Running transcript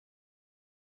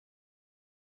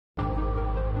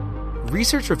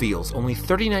Research reveals only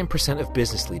 39% of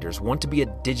business leaders want to be a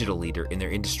digital leader in their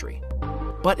industry.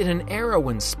 But in an era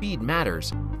when speed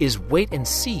matters, is wait and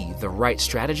see the right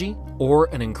strategy or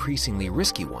an increasingly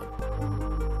risky one?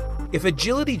 If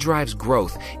agility drives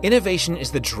growth, innovation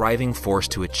is the driving force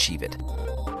to achieve it.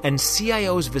 And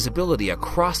CIO's visibility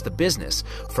across the business,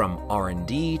 from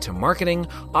R&D to marketing,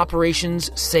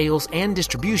 operations, sales, and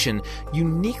distribution,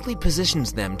 uniquely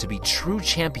positions them to be true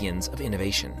champions of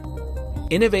innovation.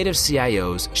 Innovative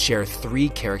CIOs share 3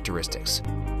 characteristics.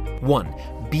 1.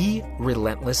 Be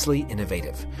relentlessly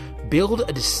innovative. Build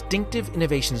a distinctive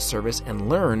innovation service and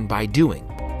learn by doing.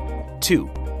 2.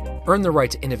 Earn the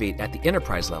right to innovate at the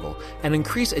enterprise level and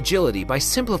increase agility by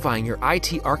simplifying your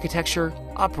IT architecture,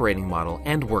 operating model,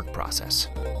 and work process.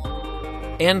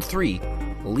 And 3.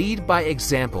 Lead by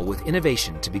example with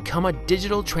innovation to become a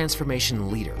digital transformation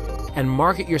leader and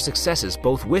market your successes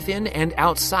both within and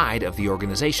outside of the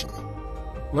organization.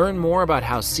 Learn more about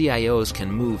how CIOs can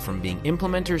move from being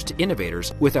implementers to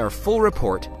innovators with our full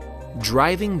report,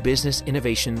 Driving Business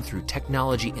Innovation Through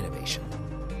Technology Innovation: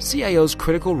 CIO's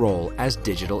Critical Role as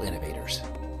Digital Innovators.